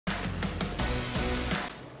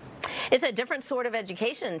It's a different sort of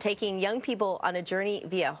education, taking young people on a journey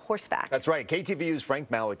via horseback. That's right. KTVU's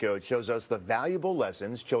Frank Malicoat shows us the valuable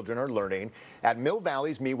lessons children are learning at Mill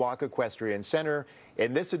Valley's Mikwok Equestrian Center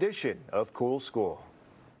in this edition of Cool School.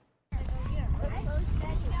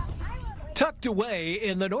 Tucked away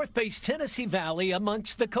in the North-based Tennessee Valley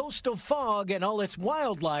amongst the coastal fog and all its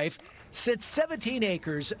wildlife sits 17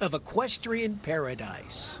 acres of equestrian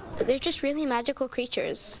paradise. They're just really magical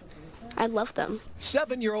creatures. I love them.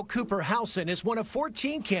 7-year-old Cooper Howson is one of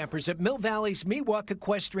 14 campers at Mill Valley's Mikwok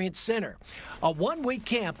Equestrian Center, a one-week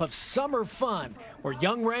camp of summer fun where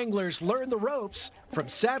young wranglers learn the ropes from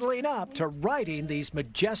saddling up to riding these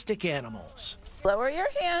majestic animals. Lower your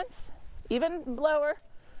hands, even lower.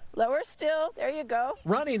 Lower still. There you go.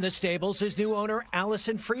 Running the stables is new owner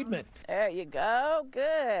Allison Friedman. There you go.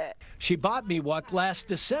 Good. She bought Mikwok last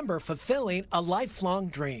December, fulfilling a lifelong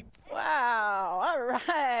dream. Wow. All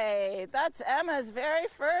right. That's Emma's very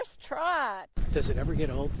first trot. Does it ever get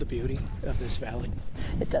old, the beauty of this valley?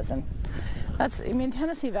 It doesn't.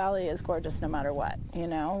 Tennessee Valley is gorgeous no matter what,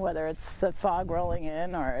 whether it's the fog rolling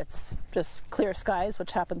in or it's just clear skies,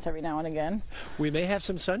 which happens every now and again. We may have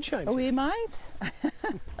some sunshine today. We might.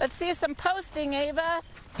 Let's see some posting, Ava.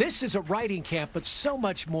 This is a riding camp, but so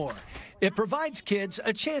much more. It provides kids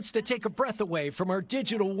a chance to take a breath away from our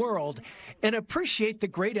digital world and appreciate the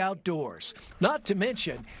great outdoors, not to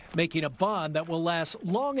mention making a bond that will last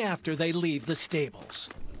long after they leave the stables.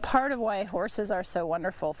 Part of why horses are so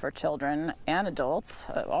wonderful for children and adults,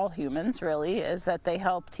 all humans really, is that they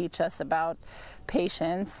help teach us about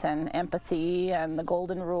patience and empathy and the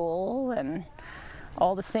golden rule and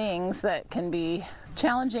all the things that can be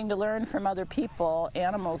challenging to learn from other people.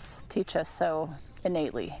 Animals teach us so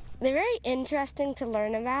innately. They're very interesting to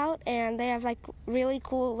learn about, and they have really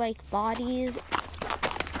cool bodies.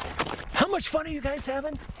 How much fun are you guys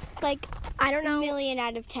having? I don't know. 1,000,000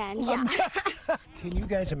 out of 10. Yeah. Can you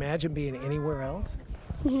guys imagine being anywhere else?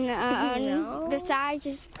 No. Besides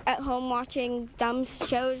just at home watching dumb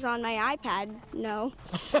shows on my iPad, no.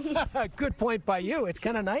 Good point by you. It's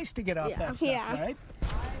kind of nice to get off that stuff, right?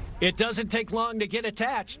 It doesn't take long to get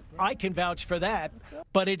attached. I can vouch for that.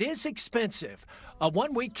 But it is expensive. A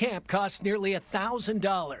one-week camp costs nearly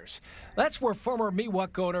 $1,000. That's where former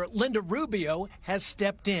Mikwok owner Linda Rubio has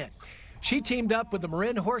stepped in. She teamed up with the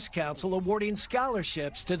Marin Horse Council, awarding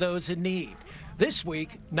scholarships to those in need. This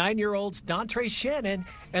week, 9-year-olds Dontre Shannon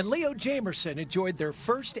and Leo Jamerson enjoyed their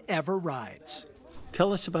first ever rides.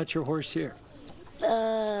 Tell us about your horse here.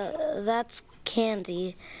 That's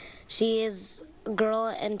Candy. She is a girl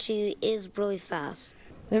and she is really fast.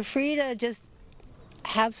 They're free to just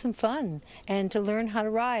have some fun and to learn how to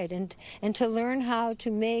ride and to learn how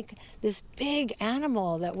to make this big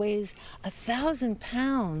animal that weighs 1,000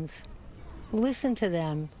 pounds. Listen to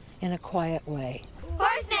them in a quiet way.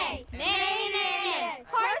 Horse neigh, neigh, neigh, neigh.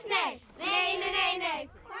 Horse neigh, neigh, neigh, neigh.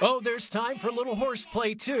 Oh, there's time for a little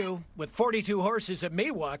horseplay, too. With 42 horses at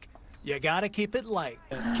Mikwok, you gotta keep it light.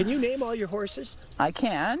 Can you name all your horses? I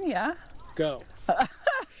can, yeah. Go.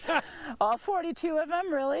 All 42 of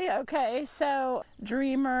them, really? Okay, so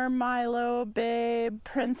Dreamer, Milo, Babe,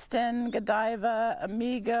 Princeton, Godiva,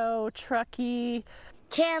 Amigo, Truckee,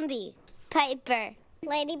 Candy, Piper,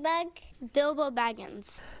 Ladybug, Bilbo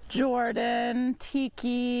Baggins, Jordan,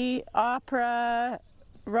 Tiki, Opera,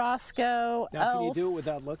 Roscoe, Now, can you Elf. do it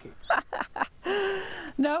without looking?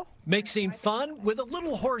 No. Mixing fun with a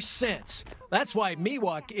little horse sense. That's why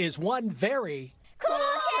Mikwok is one very cool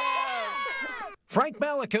camp. Frank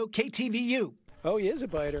Malicoat, KTVU. Oh, he is a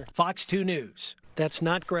biter. Fox 2 News. That's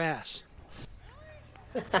not grass.